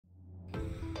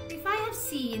have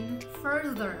seen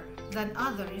further than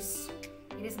others,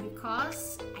 it is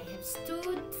because I have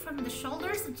stood from the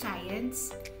shoulders of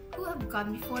giants who have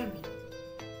gone before me.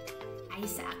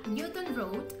 Isaac Newton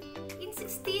wrote in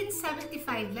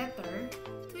 1675 letter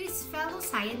to his fellow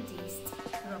scientist,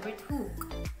 Robert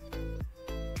Hooke.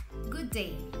 Good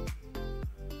day.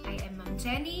 I am Ma'am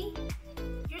Jenny,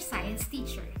 your science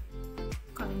teacher.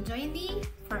 Come and join me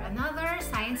for another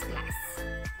science class.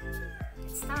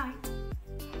 Let's start.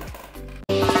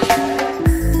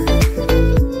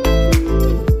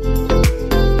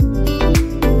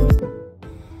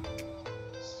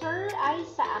 Sir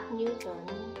Isaac Newton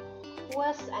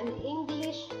was an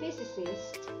English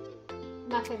physicist,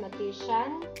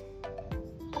 mathematician,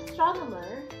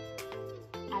 astronomer,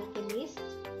 alchemist,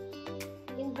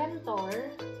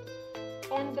 inventor,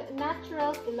 and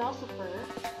natural philosopher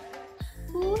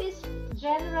who is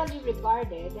generally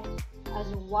regarded as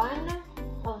one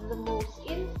of the most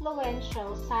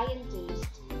influential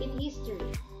scientists in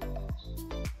history.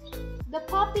 The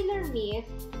popular myth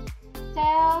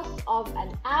tells of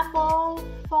an apple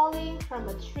falling from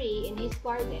a tree in his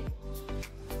garden,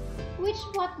 which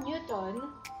brought Newton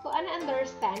to an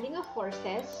understanding of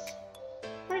forces,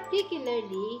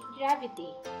 particularly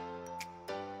gravity.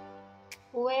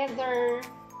 Whether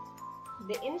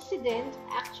the incident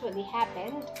actually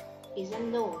happened is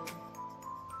unknown,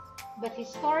 but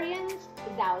historians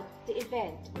doubt the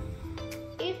event,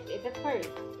 if it occurred,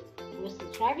 was the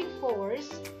driving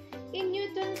force in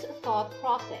Newton's thought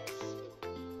process.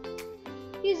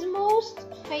 His most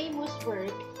famous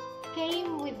work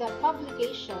came with the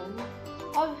publication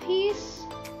of his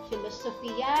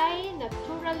Philosophiae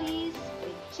Naturalis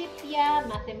Principia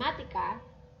Mathematica,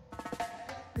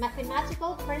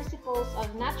 Mathematical Principles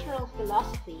of Natural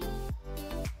Philosophy,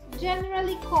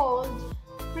 generally called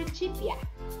Principia.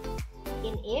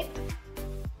 In it,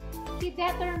 he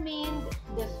determined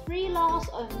the three laws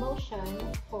of motion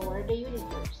for the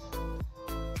universe.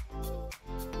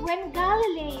 When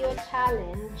Galileo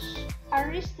challenged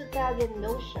Aristotelian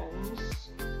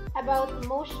notions about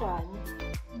motion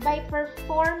by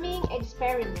performing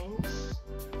experiments,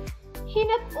 he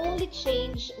not only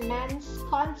changed man's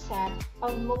concept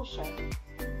of motion,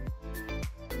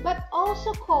 but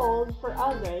also called for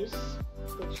others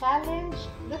to challenge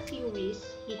the theories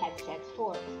he had set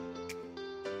forth.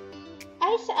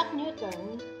 Isaac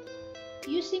Newton,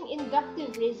 using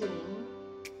inductive reasoning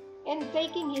and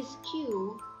taking his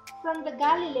cue from the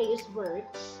Galileo's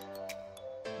works,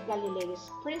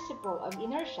 Galileo's principle of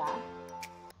inertia,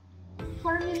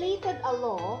 formulated a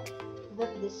law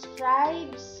that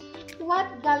describes what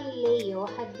Galileo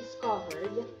had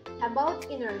discovered about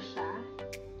inertia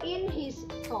in his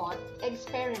thought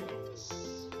experiments.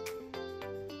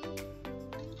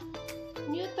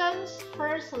 Newton's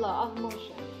first law of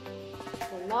motion,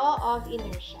 the law of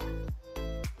inertia.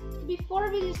 Before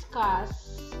we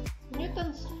discuss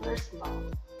Newton's first law,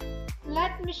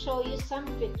 let me show you some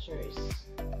pictures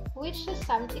which has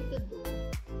something to do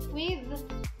with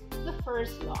the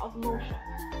first law of motion.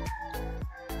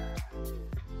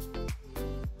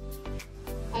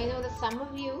 I know that some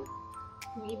of you,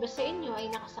 yung iba sa inyo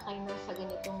ay nakasakay na sa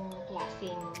ganitong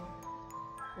klaseng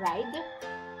ride,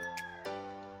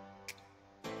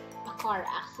 a car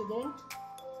accident,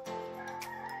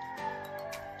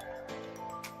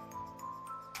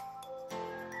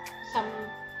 some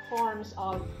forms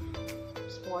of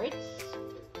sports,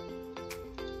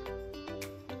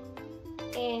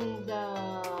 and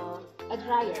a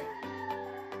dryer.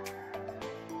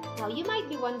 Now, you might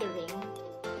be wondering,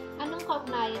 anong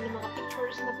kaugnayan ng mga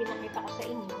pictures na pinakita ko sa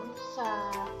inyo sa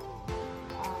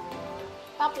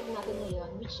topic natin ngayon,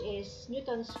 which is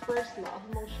Newton's first law of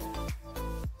motion.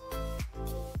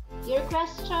 Your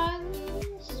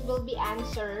questions will be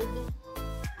answered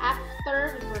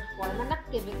after we perform an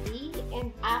activity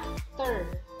and after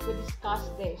we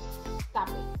discuss this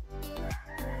topic.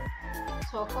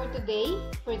 So for today,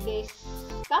 for this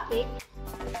topic,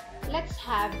 let's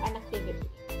have an activity.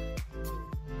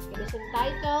 It is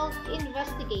entitled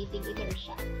Investigating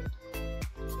Inertia.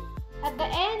 At the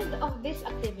end of this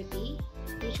activity,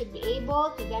 you should be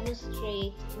able to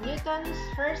demonstrate Newton's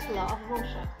first law of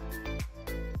motion.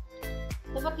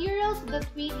 The materials that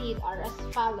we need are as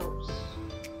follows: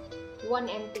 1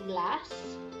 empty glass,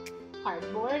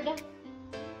 cardboard,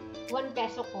 1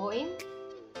 peso coin,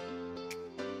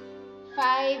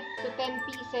 5 to 10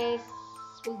 pieces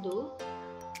will do,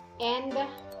 and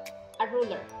a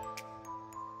ruler.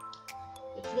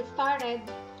 Let's get started.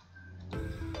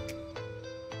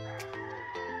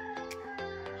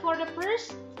 For the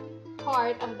first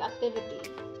part of the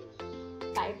activity,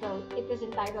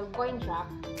 entitled coin drop.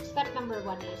 Step number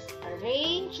 1 is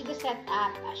arrange the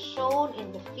setup as shown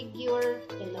in the figure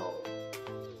below.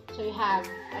 So you have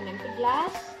an empty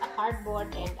glass, a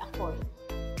cardboard, and a coin.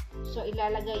 So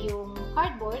ilalagay yung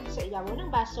cardboard sa ibabaw ng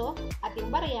baso at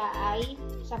yung barya ay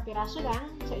isang piraso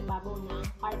lang sa ibabaw ng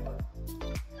cardboard.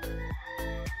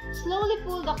 Slowly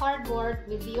pull the cardboard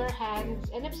with your hands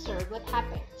and observe what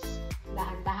happens.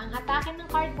 Dahan-dahang hatakin ng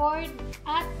cardboard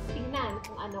at tingnan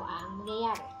kung ano ang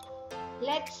mangyayari.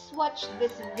 Let's watch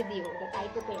this video that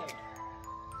I prepared.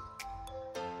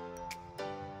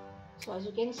 So as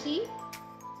you can see,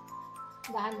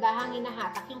 dahan-dahang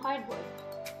hinahatak yung cardboard.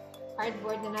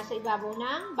 Cardboard na nasa ibabaw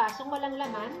ng basong walang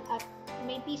laman at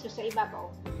may piso sa ibabaw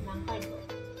ng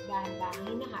cardboard. Dahan-dahang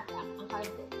hinahatak ang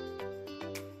cardboard.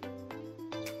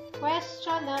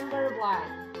 Question number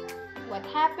 1. What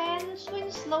happens when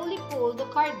you slowly pull the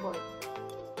cardboard?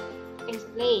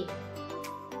 Explain.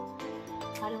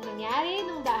 Anong nangyari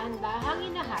nung dahan-dahang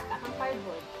hinahatak ang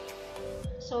cardboard?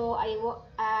 So, I want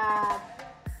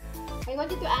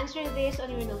you to answer this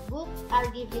on your notebook.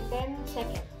 I'll give you 10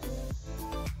 seconds.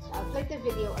 So, I'll play the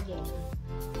video again.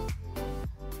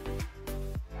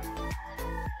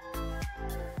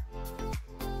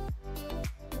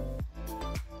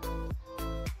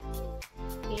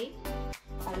 Okay,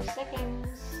 5 seconds.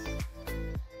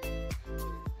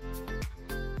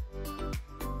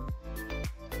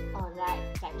 Alright,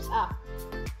 time's up.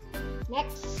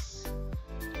 Next.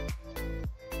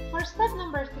 For step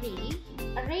number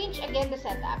 3, arrange again the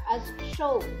setup as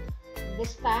shown.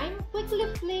 This time, quickly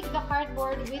flick the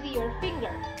cardboard with your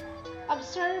finger.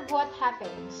 Observe what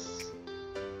happens.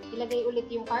 Ilagay ulit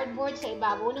yung cardboard sa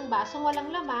ibabaw ng basong walang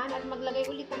laman at maglagay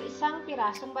ulit ng isang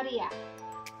pirasong barya.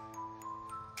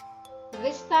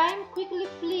 This time, quickly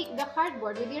flick the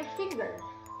cardboard with your finger.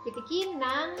 Pitikin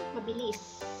ng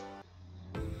mabilis.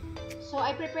 So,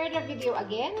 I prepared a video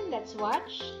again. Let's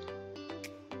watch.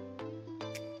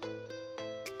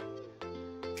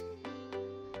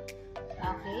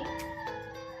 Okay.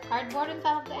 Cardboard on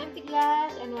top of the empty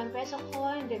glass and 1 peso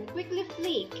coin, then quickly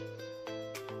flick.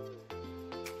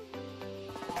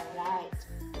 Alright.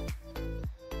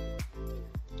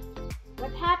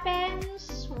 What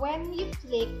happens when you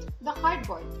flicked the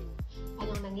cardboard?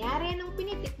 Anong nangyari nung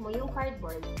pinitik mo yung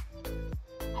cardboard?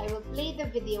 I will play the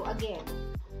video again.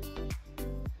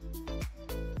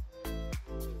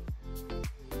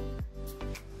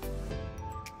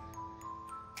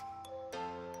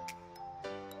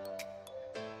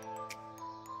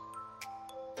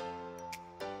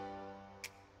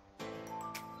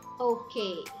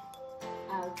 Okay,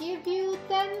 I'll give you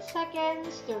 10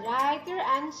 seconds to write your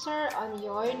answer on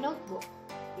your notebook.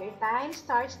 Your time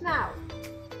starts now.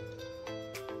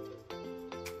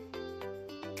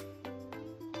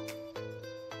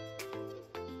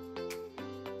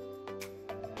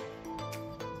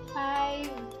 Five,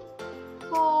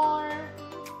 4,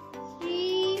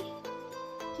 3,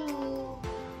 2,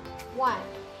 1.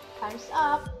 Time's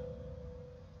up.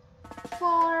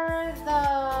 For the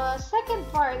second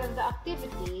part of the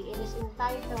activity, it is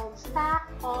entitled Stack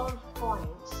of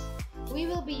Coins. We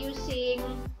will be using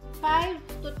 5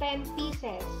 to 10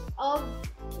 pieces of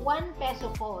 1 peso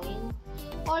coin,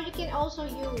 or you can also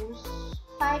use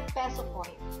 5 peso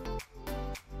coin.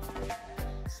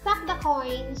 Stack the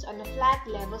coins on a flat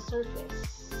level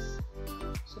surface.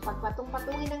 So,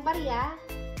 pagpatong-patungin ng barya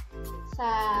sa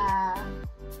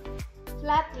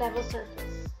flat level surface.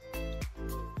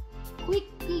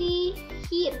 Quickly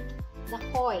hit the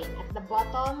coin at the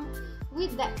bottom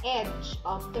with the edge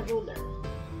of the ruler.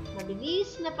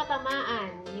 Mabilis na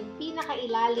patamaan yung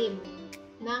pinakailalim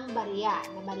ng barya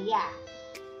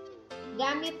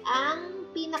gamit ang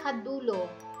pinakadulo,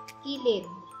 kilid,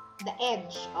 the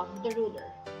edge of the ruler.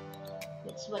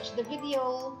 Let's watch the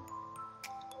video.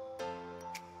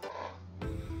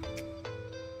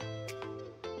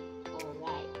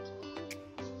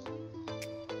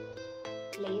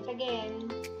 Play it again.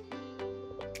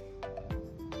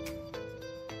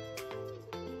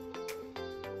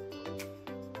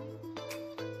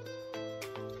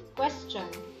 Question.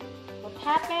 What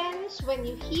happens when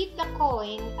you hit the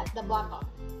coin at the bottom?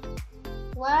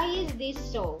 Why is this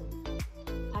so?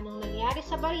 Anong nangyari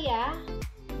sa barya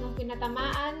nung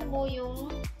pinatamaan mo yung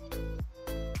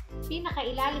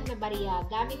pinakailalim na barya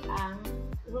gamit ang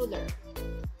ruler?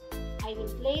 I will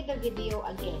play the video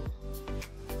again.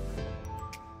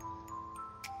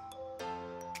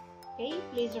 Okay,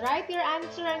 please write your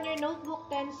answer on your notebook.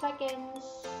 10 seconds.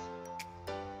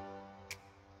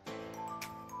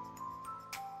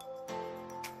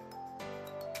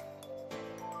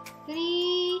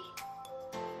 Three,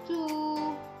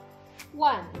 2,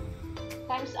 1.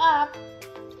 Time's up.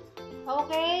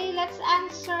 Okay, let's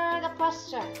answer the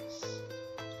questions.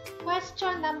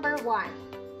 Question number 1.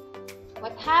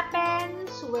 What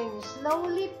happens when you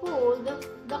slowly pull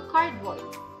the cardboard?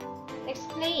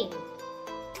 Explain.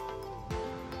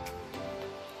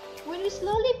 When we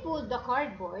slowly pull the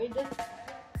cardboard,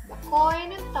 the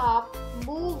coin on top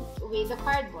moved with the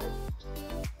cardboard.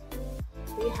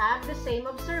 We have the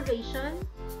same observation.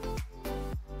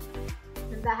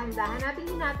 Dahan-dahan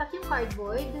natin hinatak yung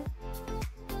cardboard.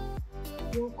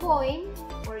 Yung coin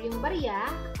or yung barya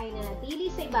ay nanatili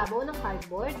sa ibabaw ng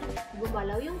cardboard.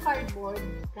 Gumalaw yung cardboard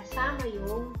kasama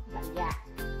yung barya.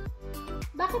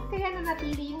 Bakit kaya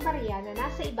nanatili yung barya na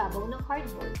nasa ibabaw ng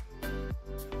cardboard?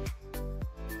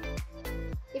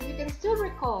 If you can still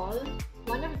recall,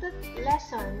 one of the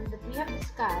lessons that we have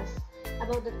discussed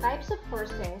about the types of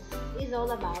forces is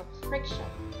all about friction.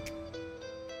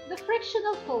 The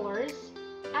frictional force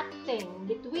acting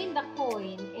between the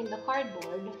coin and the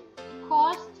cardboard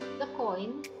caused the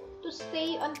coin to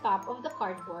stay on top of the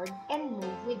cardboard and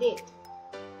move with it.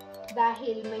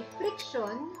 Dahil may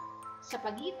friction sa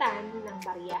pagitan ng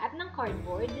barya at ng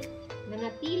cardboard,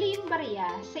 nanatili yung barya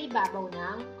sa ibabaw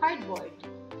ng cardboard.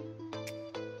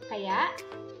 Kaya,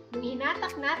 nung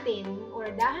hinatak natin or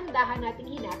dahan-dahan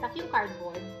natin hinatak yung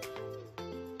cardboard,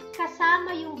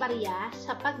 kasama yung barya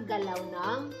sa paggalaw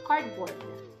ng cardboard.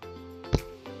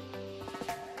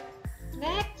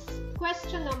 Next,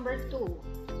 question number 2.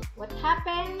 What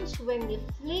happens when we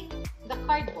flick the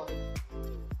cardboard?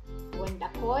 When the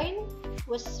coin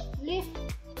was flipped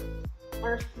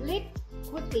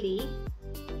quickly,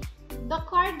 the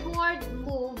cardboard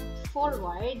moved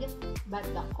forward, but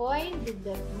the coin did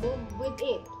not move with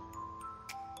it.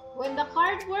 When the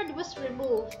cardboard was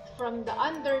removed from the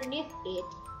underneath it,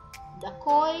 the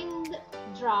coin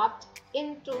dropped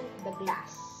into the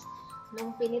glass.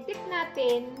 Nung pinitik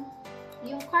natin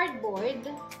yung cardboard,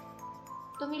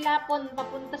 tumilapon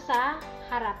papunta sa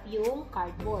harap yung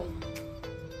cardboard.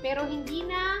 Pero hindi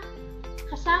na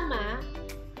kasama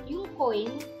yung coin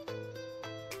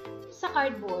sa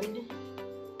cardboard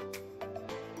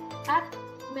at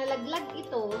nalaglag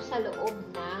ito sa loob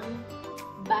ng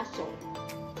baso.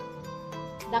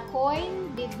 The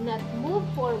coin did not move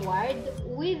forward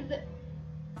with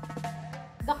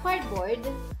the cardboard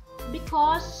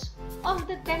because of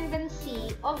the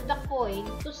tendency of the coin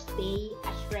to stay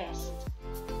at rest.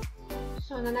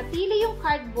 So, nanatili yung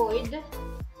cardboard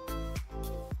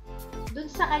dun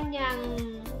sa kanyang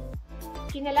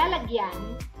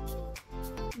kinalalagyan,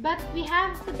 but we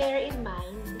have to bear in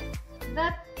mind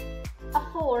that a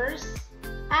force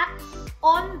acts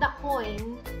on the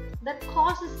coin that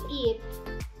causes it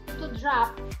to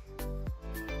drop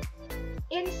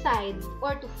inside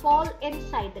or to fall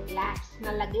inside the glass.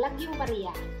 Nalaglag yung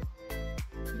barya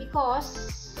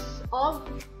because of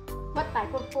what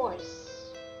type of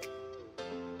force?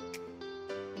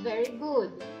 Very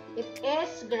good. It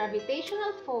is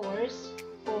gravitational force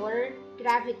or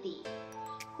gravity.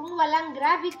 Kung walang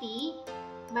gravity,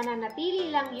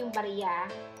 mananatili lang yung barya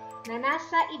na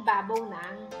nasa ibabaw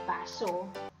ng baso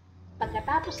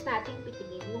pagkatapos nating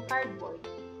pitigin yung cardboard.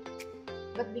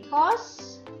 But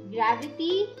because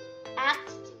gravity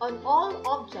acts on all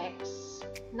objects,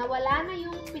 na wala na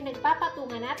yung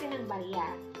pinagpapatungan natin ng barya,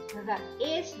 that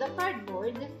is the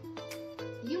cardboard,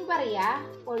 yung barya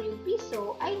or yung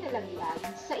piso ay nalaglag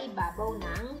sa ibabaw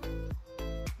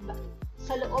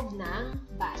sa loob ng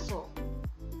baso.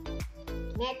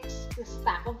 Next, the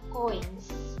stack of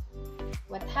coins.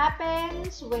 What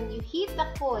happens when you hit the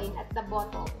coin at the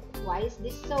bottom? Why is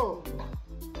this so?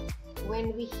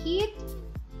 When we hit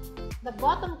the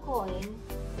bottom coin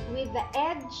with the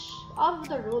edge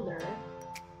of the ruler,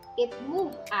 it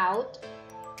moved out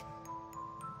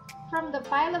from the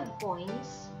pile of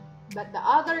coins, but the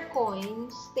other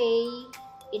coins stay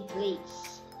in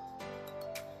place.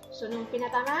 So, nung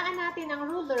pinatamaan natin ang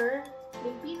ruler,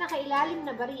 yung pinakailalim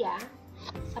na barya,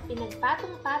 sa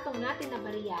pinagpatong-patong natin na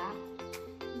barya,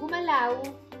 gumalaw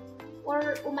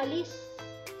or umalis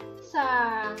sa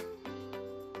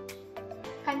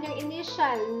kanyang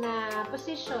initial na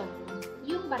position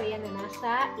yung barya na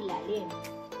nasa ilalim.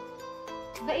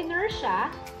 The inertia,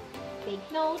 take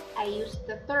note, I used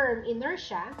the term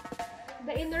inertia.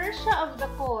 The inertia of the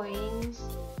coins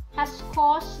has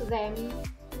caused them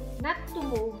not to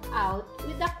move out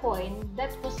with the coin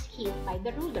that was hit by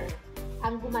the ruler.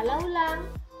 Ang gumalaw lang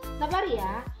na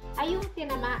barya ay yung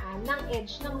tinamaan ng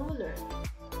edge ng ruler.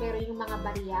 Pero yung mga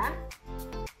barya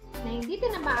na hindi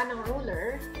tinamaan ng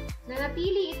ruler,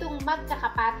 nanatili itong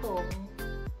magkakapatong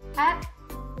at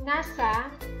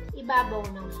nasa ibabaw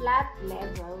ng flat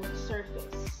level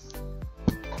surface.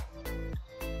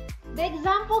 The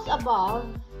examples above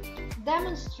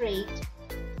demonstrate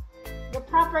the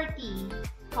property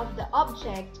of the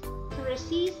object to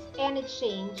resist any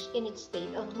change in its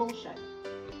state of motion.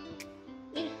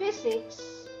 In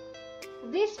physics,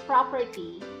 this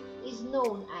property is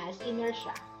known as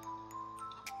inertia.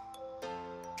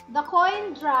 The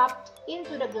coin dropped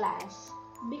into the glass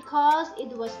because it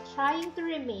was trying to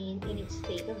remain in its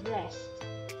state of rest.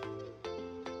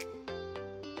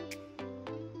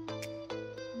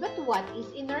 But what is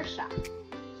inertia?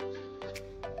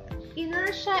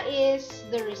 Inertia is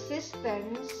the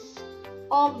resistance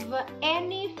of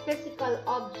any physical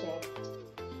object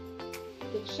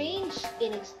to change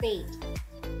in its state,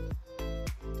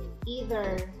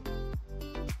 either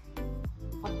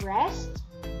of rest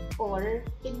or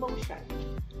in motion.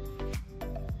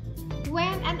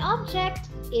 When an object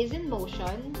is in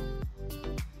motion,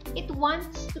 it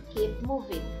wants to keep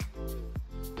moving.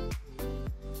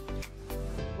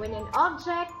 When an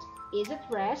object is at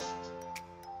rest,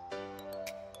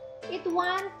 it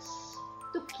wants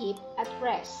to keep at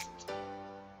rest.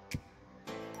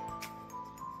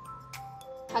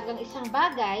 Pag ang isang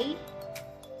bagay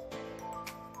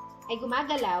ay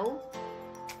gumagalaw,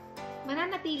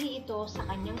 mananatili ito sa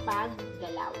kanyang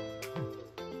paggalaw.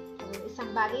 Kung ang isang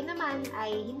bagay naman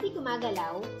ay hindi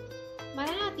gumagalaw,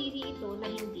 mananatili ito na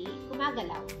hindi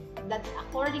gumagalaw. That's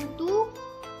according to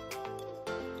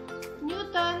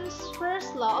Newton's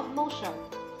first law of motion,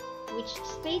 which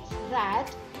states that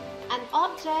an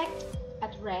object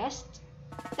at rest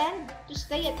tend to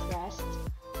stay at rest,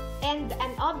 and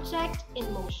an object in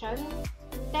motion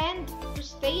tend to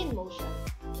stay in motion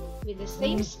with the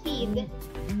same speed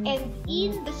and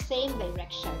in the same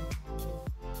direction,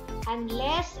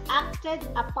 unless acted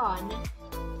upon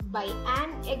by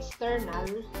an external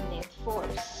net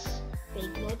force.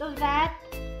 Take note of that.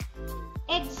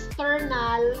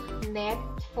 External net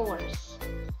force.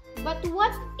 But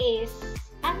what is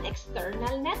an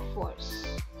external net force?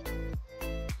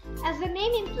 As the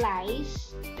name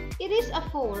implies, it is a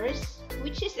force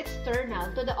which is external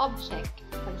to the object.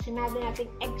 Pag sinabi natin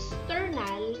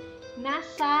external,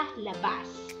 nasa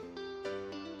labas.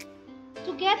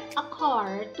 To get a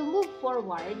car to move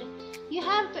forward, you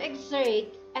have to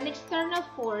exert an external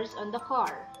force on the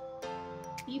car.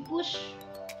 You push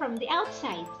from the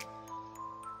outside.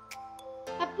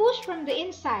 A push from the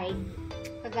inside,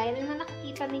 kagaya na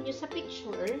nakikita ninyo sa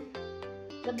picture,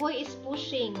 the boy is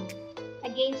pushing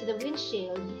against the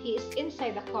windshield, he is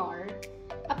inside the car.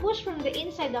 A push from the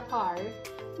inside the car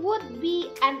would be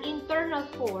an internal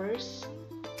force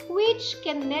which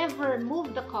can never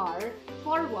move the car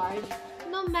forward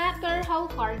no matter how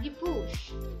hard you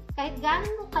push. Kahit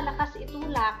gaano kalakas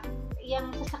itulak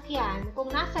yung sasakyan, kung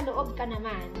nasa loob ka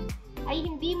naman, ay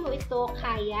hindi mo ito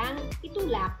kayang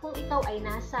itulak kung ikaw ay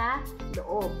nasa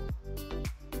loob.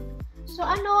 So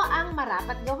ano ang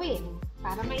marapat gawin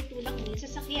para maitulak mo yung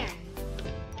sasakyan?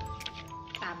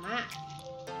 Tama.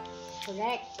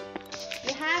 Correct.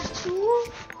 You have to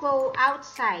go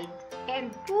outside and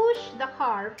push the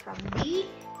car from the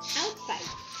outside.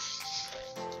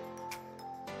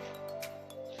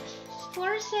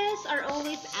 Forces are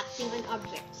always acting on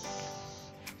objects.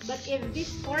 But if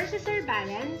these forces are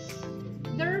balanced,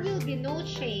 there will be no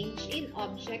change in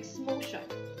object's motion.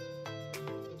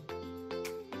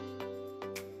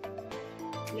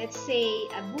 Let's say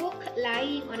a book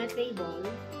lying on a table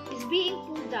is being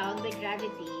pulled down by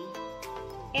gravity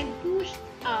and pushed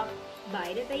up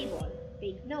by the table.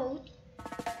 Take note,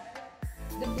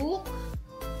 the book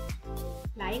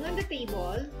lying on the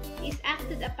table is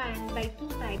acted upon by two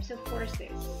types of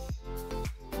forces.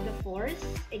 The force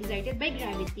exerted by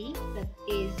gravity, that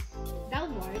is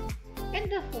downward, and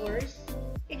the force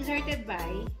exerted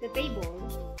by the table,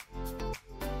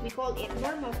 we call it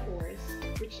normal force,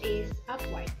 which is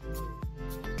upward.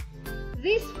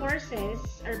 These forces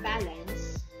are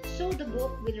balanced, so the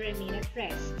book will remain at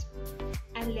rest,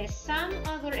 unless some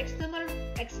other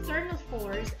external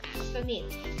force acts on it.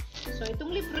 So, itong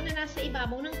libro na nasa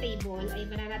ibabaw ng table ay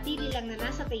mananatili lang na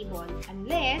nasa table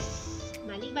unless,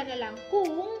 maliban na lang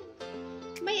kung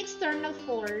may external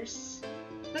force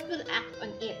that will act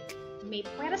on it. May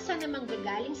pwersa namang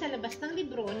gagaling sa labas ng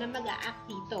libro na mag-a-act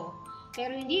dito.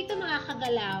 Pero hindi ito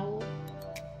makakagalaw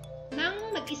ng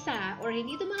mag-isa or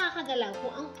hindi ito makakagalaw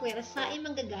kung ang pwersa ay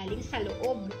manggagaling sa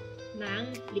loob ng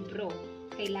libro.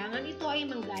 Kailangan ito ay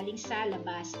manggaling sa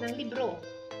labas ng libro.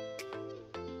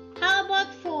 How about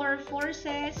for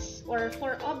forces or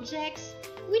for objects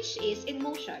which is in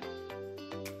motion?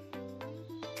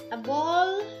 A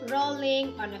ball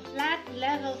rolling on a flat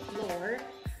level floor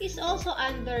is also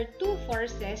under two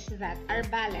forces that are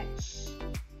balanced: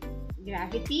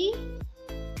 gravity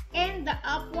and the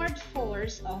upward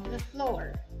force of the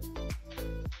floor.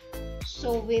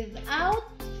 So without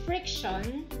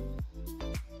friction,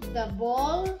 the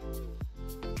ball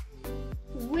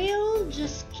will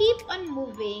just keep on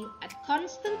moving at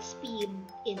constant speed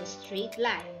in a straight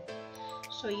line.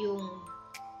 So yung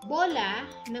bola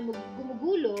na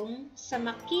gumugulong sa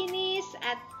makinis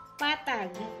at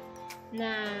patag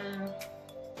na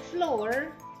floor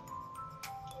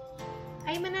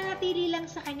ay mananatili lang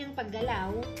sa kanyang paggalaw.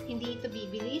 Hindi ito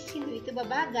bibilis, hindi ito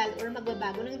babagal or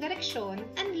magbabago ng direksyon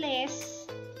unless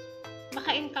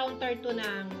maka-encounter to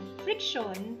ng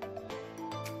friction.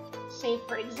 Say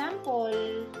for example,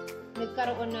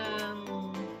 nagkaroon ng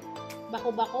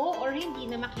bako-bako or hindi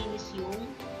na makinis yung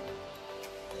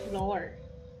floor.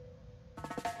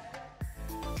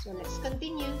 So let's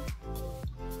continue.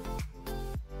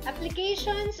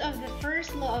 Applications of the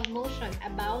first law of motion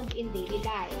abound in daily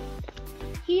life.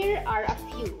 Here are a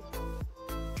few.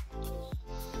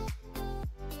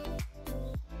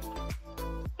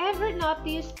 Ever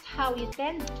noticed how you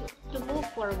tend to move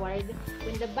forward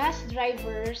when the bus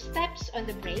driver steps on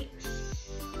the brakes?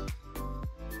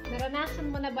 Naranasan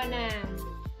mo na ba na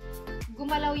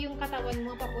gumalaw yung katawan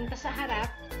mo papunta sa harap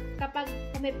kapag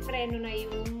pumipreno na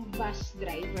yung bus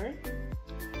driver?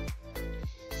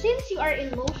 Since you are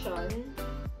in motion,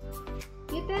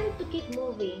 you tend to keep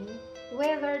moving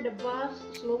whether the bus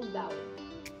slows down.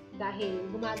 Dahil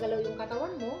gumagalaw yung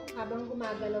katawan mo habang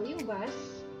gumagalaw yung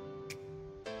bus,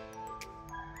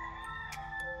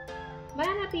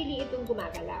 mananatili itong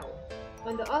gumagalaw.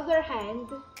 On the other hand,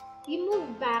 you move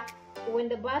back when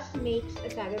the bus makes a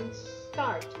sudden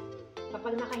start.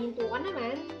 Kapag nakahinto ka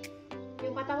naman,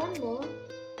 yung katawan mo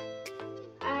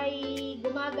ay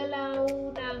gumagalaw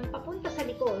ng papunta sa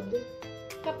likod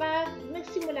kapag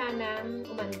nagsimula ng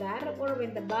umandar or when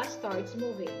the bus starts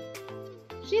moving.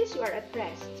 Since you are at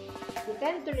rest, you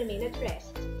tend to remain at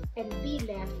rest and be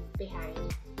left behind.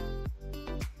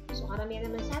 So karamihan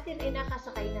naman sa atin ay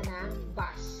nakasakay na ng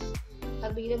bus.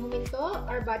 Pag biglang huminto,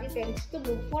 our body tends to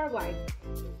move forward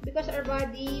because our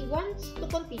body wants to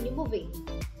continue moving.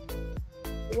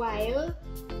 While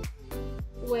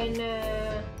when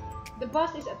the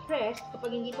bus is at rest, kapag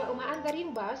hindi pa umaandar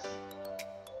yung bus,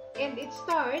 and it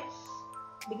starts,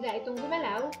 bigla itong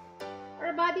gumalaw,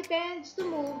 our body tends to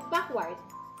move backward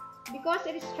because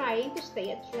it is trying to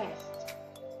stay at rest.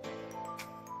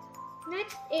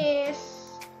 Next is,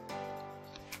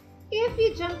 if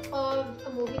you jump off a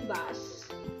moving bus,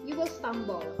 you will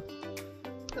stumble.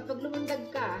 Kapag lumundag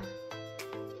ka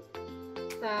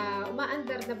sa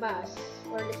umaandar na bus,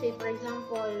 or let's say for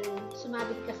example,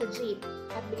 sumabit ka sa jeep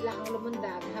at bigla kang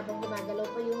lumundag habang gumagalaw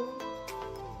pa yung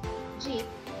jeep,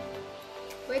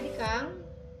 pwede kang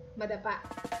madapa.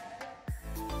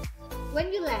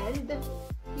 When you land,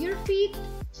 your feet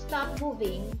stop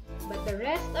moving, but the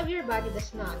rest of your body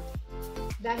does not.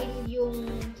 Dahil yung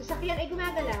sasakyan ay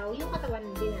gumagalaw, yung katawan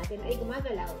din natin ay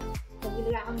gumagalaw. Pag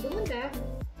bigla kang lumundag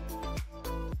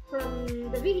from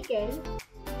the vehicle,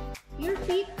 your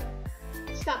feet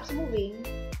stops moving,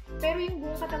 pero yung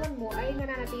buong katawan mo ay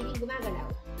nananatiling gumagalaw.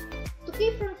 To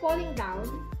keep from falling down,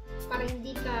 para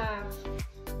hindi ka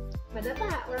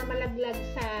madapa or malaglag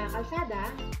sa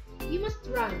kalsada, you must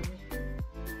run.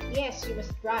 Yes, you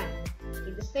must run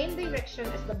in the same direction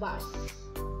as the bus.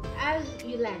 As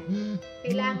you land,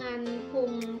 kailangan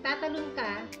kung tatalon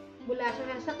ka mula sa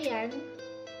sasakyan,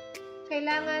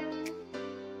 kailangan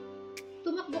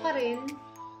tumakbo ka rin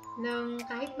ng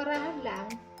kahit marahan lang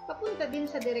papunta din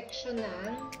sa direksyon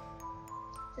ng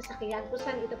sasakyan kung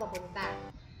saan ito papunta.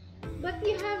 But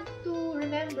you have to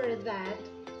remember that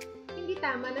hindi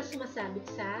tama na sumasabit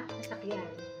sa sasakyan.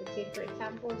 Let's say for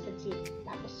example sa jeep,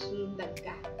 tapos lindag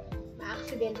ka.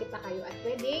 Maaksidente pa kayo at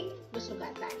pwedeng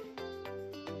masugatan.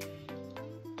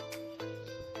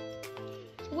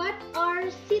 What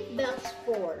are seatbelts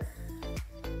for?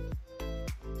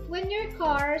 When your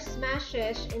car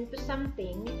smashes into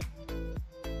something,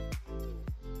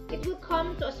 it will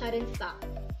come to a sudden stop.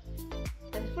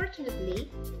 Unfortunately,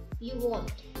 you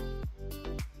won't.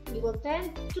 You will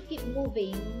tend to keep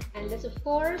moving unless of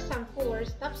course some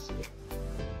force stops you.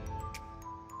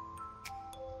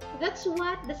 That's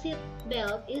what the seat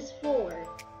belt is for.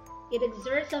 It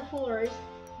exerts a force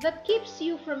that keeps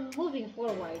you from moving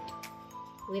forward.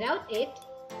 Without it,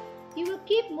 you will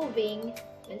keep moving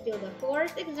until the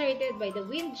force exerted by the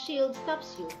windshield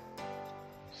stops you.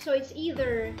 So it's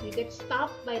either you get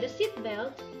stopped by the seat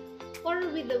belt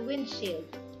or with the windshield.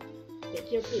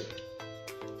 Take your pick.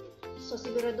 So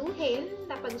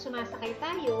siguraduhin na pag sumasakay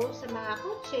tayo sa mga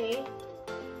kotse,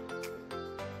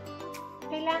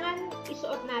 kailangan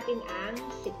isuot natin ang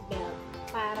seatbelt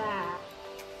para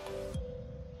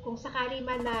kung sakali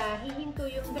man na hihinto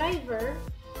yung driver,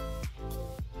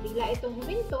 bigla itong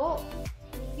huminto,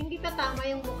 hindi tatama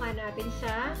yung mukha natin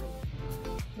sa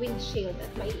windshield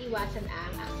at maiiwasan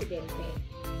ang aksidente.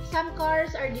 Some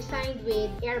cars are designed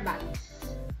with airbags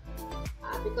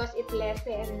because it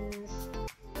lessens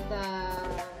the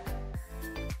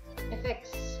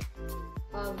effects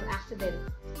of accident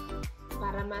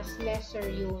para mas lesser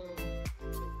yung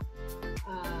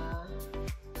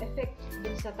effect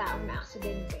dun sa taong na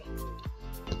aksidente.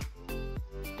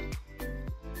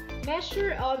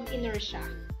 Measure of inertia.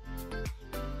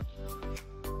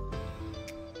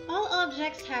 All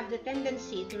objects have the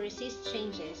tendency to resist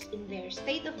changes in their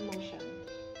state of motion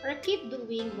or keep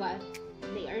doing what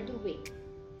they are doing.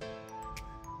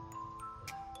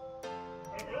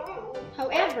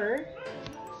 However,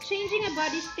 changing a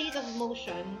body's state of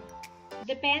motion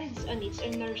depends on its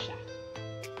inertia.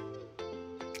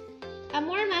 A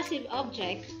more massive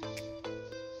object,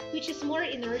 which is more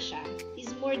inertia, is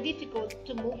more difficult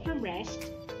to move from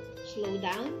rest, slow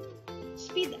down,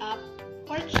 speed up,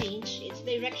 or change its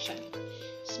direction.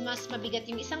 Mas mabigat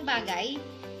yung isang bagay,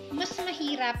 mas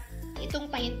mahirap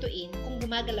itong pahintuin kung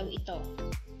gumagalaw ito.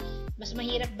 Mas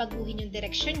mahirap baguhin yung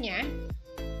direksyon niya,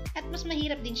 at mas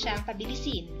mahirap din siyang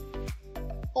pabilisin.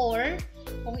 Or,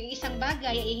 kung yung isang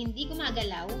bagay ay hindi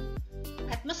gumagalaw,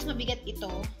 at mas mabigat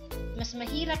ito, mas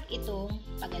mahirap itong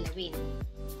pagalawin.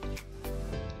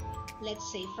 Let's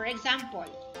say, for example,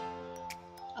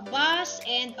 a bus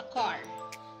and a car.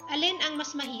 Alin ang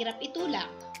mas mahirap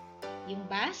itulak? Yung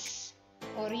bus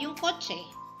or yung kotse?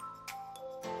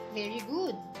 Very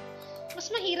good.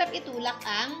 Mas mahirap itulak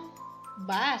ang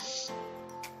bus.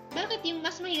 Bakit yung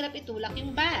mas mahirap itulak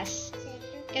yung bus?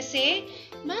 Kasi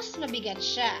mas mabigat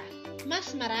siya.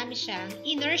 Mas marami siyang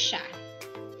inertia.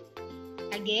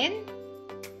 Again,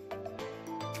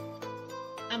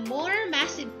 a more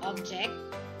massive object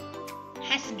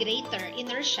has greater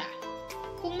inertia.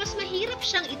 Kung mas mahirap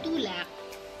siyang itulak,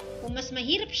 kung mas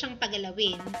mahirap siyang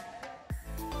pagalawin,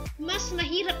 mas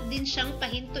mahirap din siyang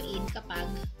pahintuin kapag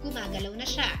gumagalaw na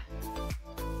siya.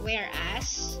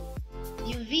 Whereas,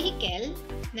 yung vehicle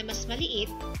na mas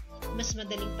maliit, mas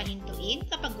madaling pahintuin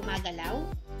kapag gumagalaw,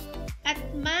 at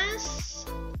mas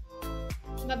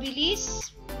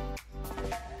mabilis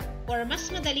or mas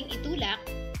madaling itulak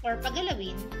or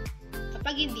pagalawin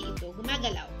kapag hindi ito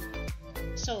gumagalaw.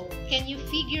 So, can you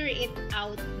figure it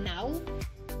out now?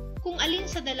 Kung alin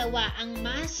sa dalawa ang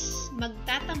mas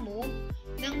magtatamo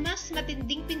ng mas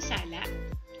matinding pinsala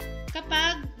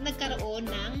kapag nagkaroon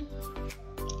ng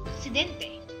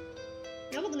aksidente.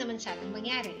 Na huwag naman sanang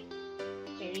mangyari.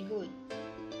 Very good.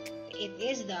 It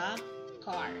is the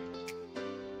car.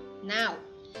 Now,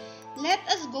 let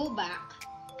us go back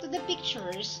to the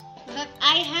pictures that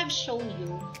I have shown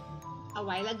you a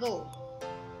while ago.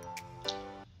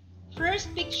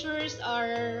 First pictures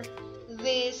are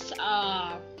these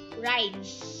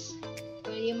rides. So,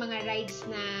 yung mga rides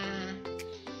na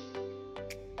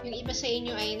yung iba sa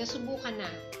inyo ay nasubukan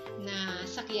na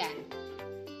sakyan.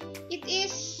 It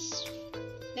is,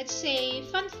 let's say,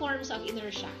 fun forms of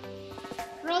inertia.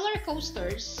 Roller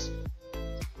coasters,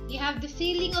 you have the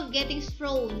feeling of getting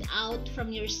thrown out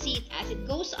from your seat as it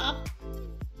goes up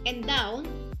and down,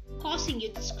 causing you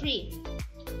to scream.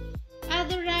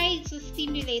 Other rides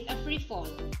stimulate a free fall.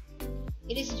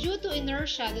 It is due to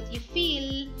inertia that you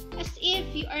feel as if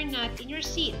you are not in your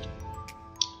seat.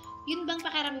 Yun bang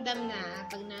pakaramdam na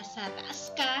pag nasa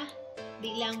taas ka,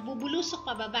 biglang bubulusok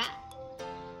pababa?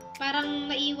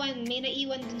 Parang may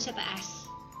naiwan dun sa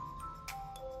taas.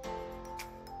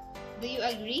 Do you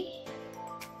agree?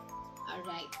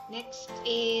 Alright, next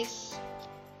is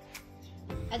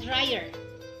a dryer.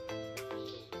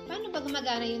 Paano ba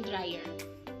gumagana yung dryer?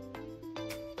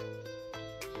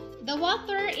 The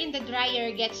water in the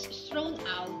dryer gets thrown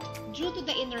out due to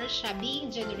the inertia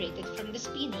being generated from the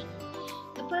spinning.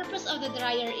 The purpose of the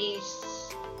dryer is,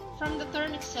 from the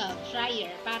term itself,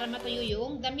 dryer, para matuyo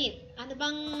yung damit. Ano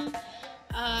bang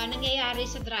nangyayari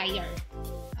sa dryer?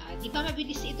 Di ba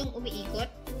mabilis itong umiikot?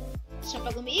 So,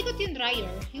 pag umiikot yung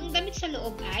dryer, yung damit sa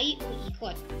loob ay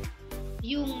umiikot.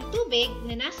 Yung tubig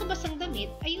na nasa basang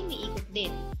damit ay umiikot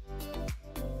din.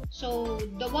 So,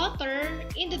 the water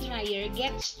in the dryer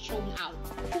gets thrown out.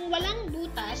 Kung walang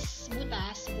butas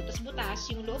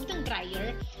yung loob ng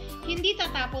dryer, hindi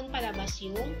tatapon palabas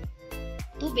yung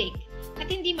tubig at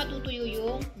hindi matutuyo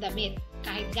yung damit.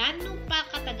 Kahit ganong pa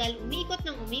katagal umikot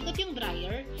yung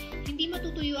dryer, hindi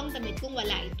matutuyo ang damit kung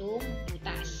wala itong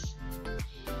butas.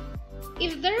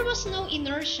 If there was no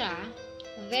inertia,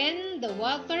 then the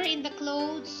water in the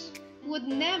clothes would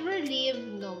never leave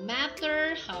no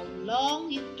matter how long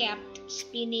you kept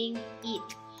spinning it.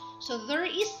 So there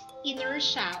is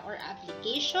inertia or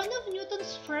application of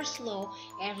Newton's first law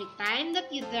every time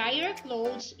that you dry your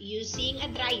clothes using a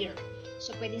dryer.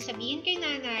 So pwedeng sabihin kay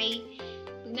nanay,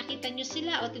 pag nakita nyo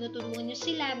sila o tinuturuan nyo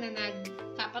sila na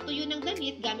nagpapatuyo ng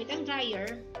damit gamit ang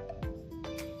dryer,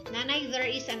 nanay, there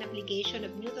is an application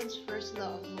of Newton's first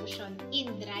law of motion in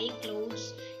drying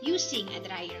clothes using a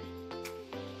dryer.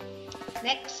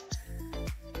 Next,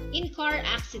 in car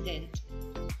accident.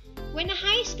 When a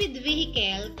high-speed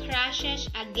vehicle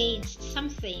crashes against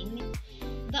something,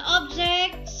 the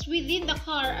objects within the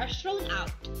car are thrown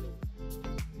out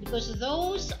because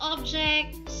those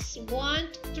objects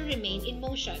want to remain in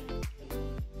motion.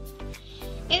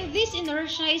 And this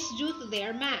inertia is due to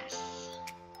their mass.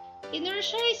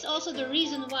 Inertia is also the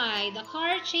reason why the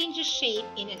car changes shape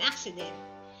in an accident.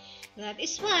 That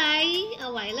is why,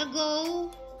 a while ago,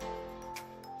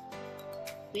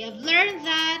 we have learned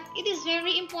that it is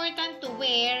very important to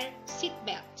wear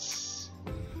seatbelts.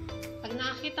 Pag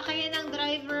nakakita kayo ng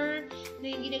driver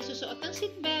na hindi nagsusuot ng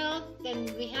seatbelt, then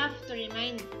we have to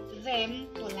remind them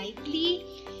politely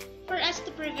for us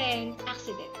to prevent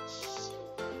accidents.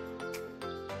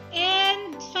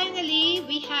 And finally,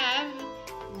 we have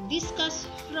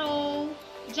discus throw,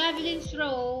 javelin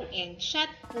throw, and shot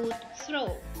put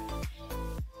throw.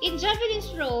 In javelin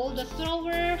throw, the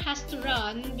thrower has to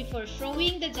run before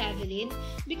throwing the javelin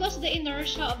because the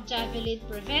inertia of javelin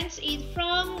prevents it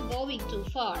from going too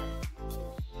far.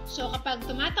 So kapag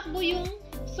tumatakbo yung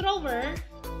thrower,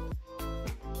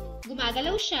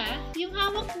 gumagalaw siya, yung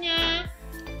hawak niya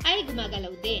ay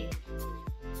gumagalaw din.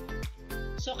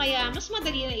 So kaya mas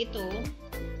madali na ito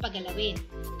pagalawin.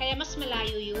 Kaya mas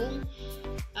malayo yung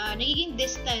nagiging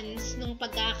distance ng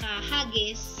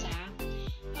pagkakahagis sa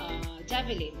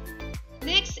javelin.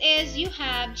 Next is you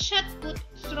have shot put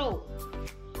throw.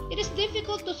 It is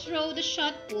difficult to throw the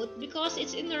shot put because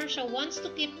its inertia wants to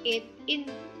keep it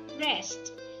in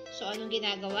rest. So anong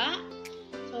ginagawa?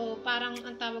 So parang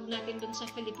ang tawag natin dun sa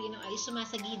Filipino ay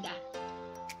sumasagida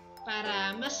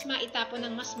para mas maitapon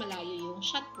ng mas malayo yung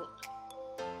shot put.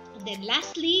 And then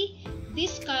lastly,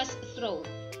 discus throw.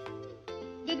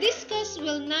 The discus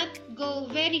will not go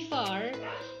very far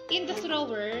in the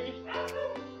thrower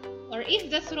or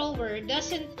if the thrower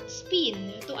doesn't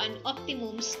spin to an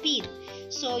optimum speed.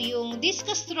 So yung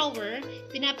discus thrower,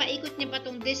 pinapaikot niya pa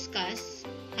tong discus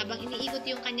habang iniikot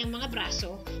yung kanyang mga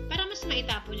braso para mas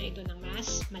maitapon niya ito ng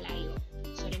mas malayo.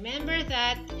 So remember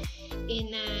that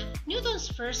in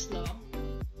Newton's first law,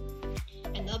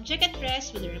 an object at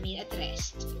rest will remain at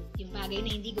rest. Yung bagay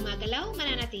na hindi gumagalaw,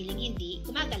 mananatiling hindi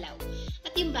gumagalaw.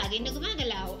 At yung bagay na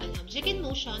gumagalaw, an object in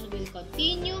motion will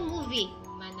continue moving,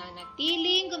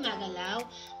 mananatiling gumagalaw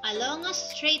along a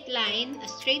straight line, a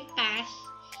straight path,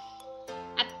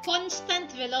 at constant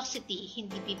velocity.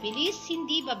 Hindi bibilis,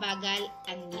 hindi babagal,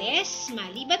 unless,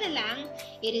 maliban na lang,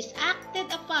 it is acted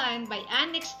upon by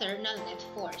an external net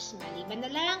force. Maliban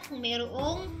na lang kung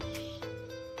mayroong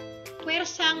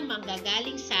puwersang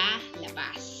manggagaling sa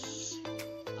labas.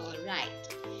 Alright.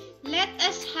 Let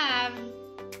us have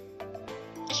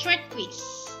a short quiz.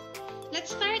 Let's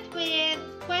start with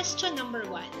question number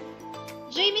 1.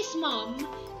 Jamie's mom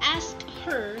asked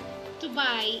her to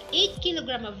buy 8 kg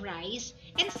of rice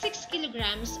and 6 kg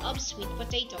of sweet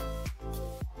potato.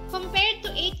 Compared to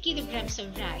 8 kg of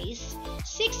rice,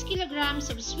 6 kg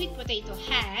of sweet potato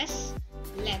has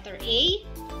letter A,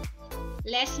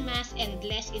 less mass and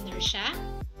less inertia.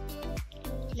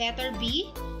 Letter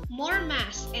B, more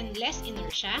mass and less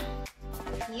inertia.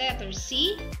 Letter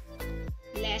C,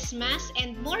 less mass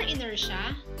and more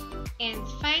inertia. And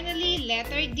finally,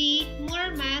 letter D,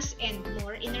 more mass and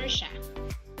more inertia.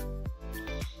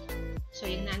 So,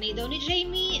 yung nanay daw ni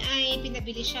Jamie ay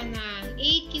pinabili siya ng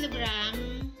 8 kg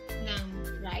ng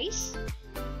rice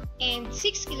and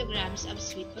 6 kg of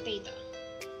sweet potato.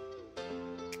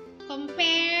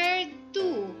 Compared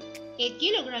to 8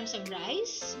 kilograms of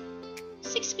rice,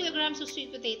 6 kilograms of sweet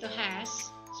potato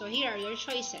has, so here are your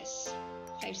choices.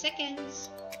 5 seconds.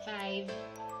 5,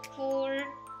 4,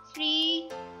 3,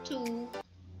 2,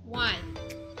 1.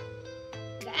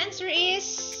 The answer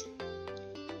is,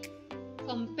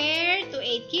 compared to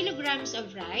 8 kilograms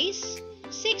of rice,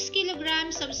 6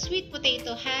 kilograms of sweet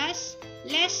potato has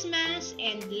less mass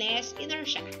and less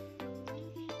inertia.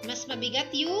 Mas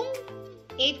mabigat yung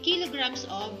 8 kilograms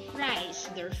of rice.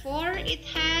 Therefore, it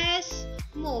has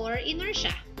more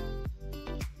inertia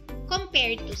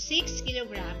compared to 6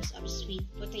 kilograms of sweet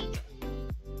potato.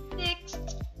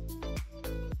 Next,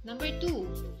 number 2.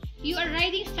 You are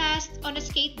riding fast on a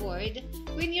skateboard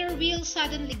when your wheel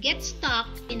suddenly gets stuck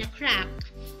in a crack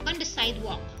on the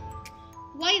sidewalk.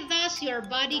 Why does your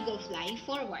body go flying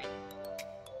forward?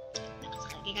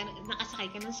 Nakasakay nakasakay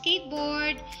ka ng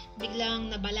skateboard, biglang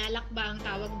nabalalak ba ang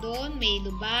tawag doon, may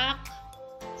lubak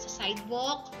sa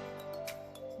sidewalk,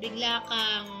 bigla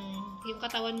kang, yung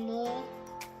katawan mo,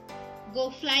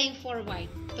 go flying forward,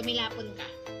 tumilapon ka.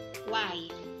 Why?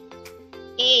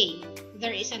 A.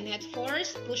 There is a net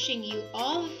force pushing you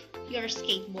off your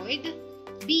skateboard.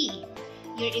 B.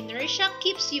 Your inertia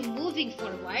keeps you moving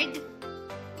forward.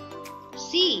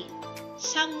 C.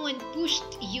 Someone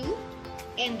pushed you.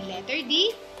 And letter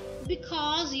D.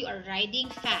 Because you are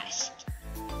riding fast.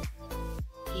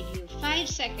 Give you 5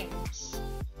 seconds.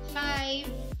 5,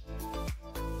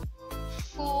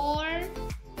 4,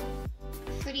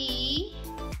 3,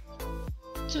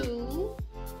 2,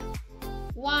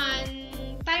 1.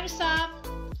 Time's up.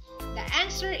 The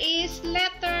answer is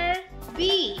letter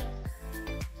B.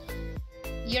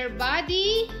 Your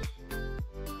body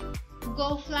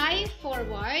go flying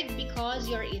forward because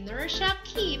your inertia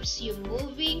keeps you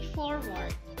moving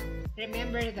forward.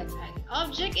 Remember that an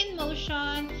object in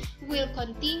motion will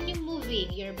continue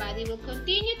moving. Your body will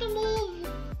continue to move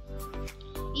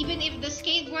even if the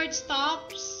skateboard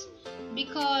stops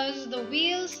because the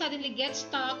wheel suddenly gets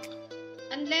stuck,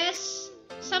 unless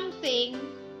something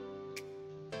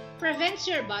prevents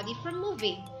your body from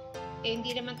moving. Eh,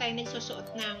 hindi naman tayo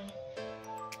nagsusuot ng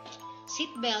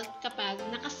seatbelt kapag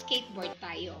naka-skateboard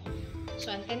tayo. So,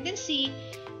 ang tendency,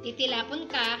 titilapon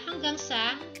ka hanggang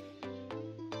sa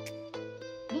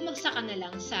bumagsak ka na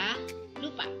lang sa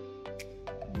lupa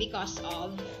because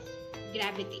of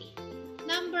gravity.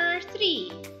 Number 3.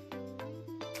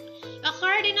 A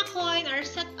card and a coin are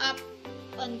set up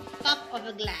on top of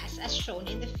a glass as shown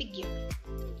in the figure.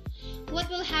 What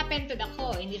will happen to the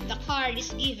coin if the card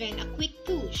is given a quick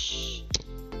push?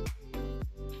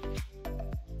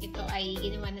 Ito ay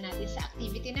ginawa na natin sa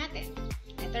activity natin.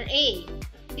 Letter A.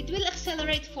 It will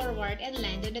accelerate forward and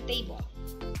land on the table.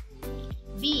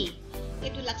 B.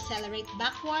 It will accelerate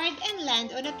backward and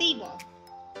land on the table.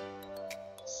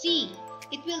 C.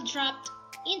 It will drop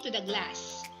into the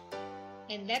glass.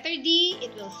 And letter D.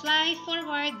 It will fly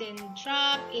forward then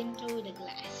drop into the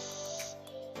glass.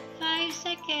 5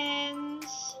 seconds.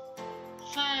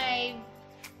 5,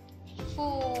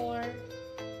 4,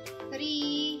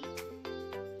 3,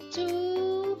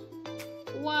 2,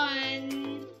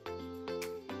 1.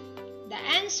 The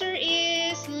answer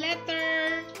is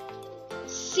letter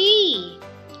C.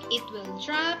 It will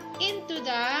drop into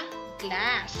the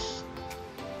glass.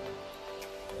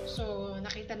 So,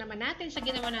 nakita naman natin sa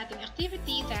ginawa nating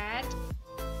activity that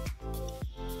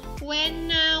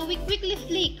when we quickly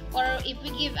flick or if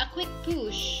we give a quick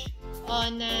push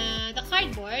on the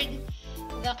cardboard,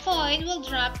 the coin will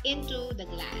drop into the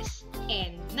glass.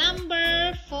 And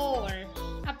number 4,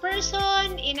 a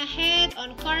person in a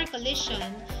head-on car collision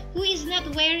who is not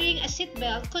wearing a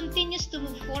seatbelt continues to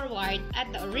move forward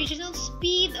at the original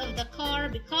speed of the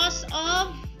car because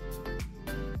of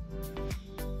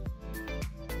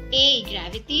A.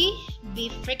 Gravity,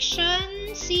 B.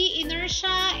 Friction, C.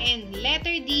 Inertia, and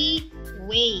letter D.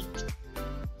 Weight.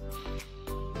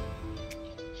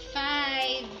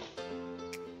 5,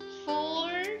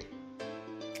 4,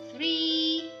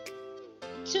 3,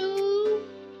 2,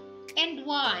 and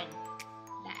 1.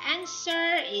 The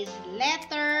answer is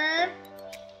letter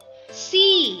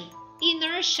C.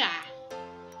 Inertia.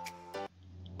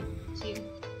 So,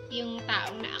 yung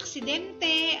taong na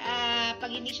aksidente, pag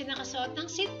hindi siya nakasuot ng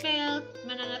seatbelt,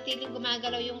 mananatiling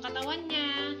gumagalaw yung katawan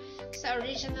niya sa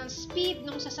original speed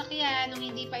ng sasakyan nung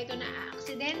hindi pa ito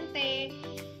na-aksidente,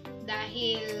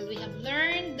 dahil we have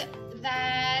learned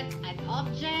that an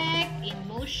object in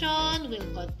motion will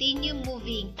continue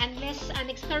moving unless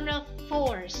an external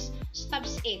force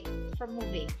stops it from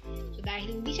moving. So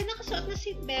dahil hindi siya nakasuot ng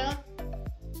seatbelt,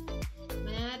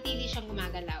 mananatili siyang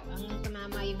gumagalaw. Ang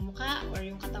tumama yung mukha or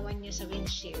yung katawan niya sa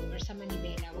windshield or sa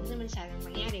manibela, huwag naman sanang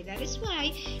mangyari. That is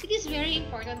why it is very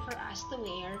important for us to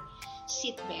wear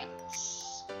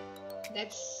seatbelts.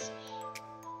 That's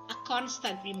a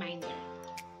constant reminder.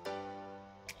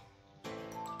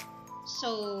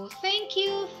 So, thank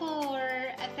you for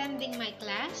attending my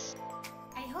class.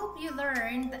 I hope you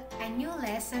learned a new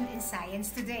lesson in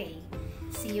science today.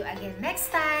 See you again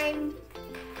next time.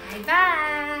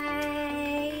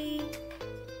 Bye-bye!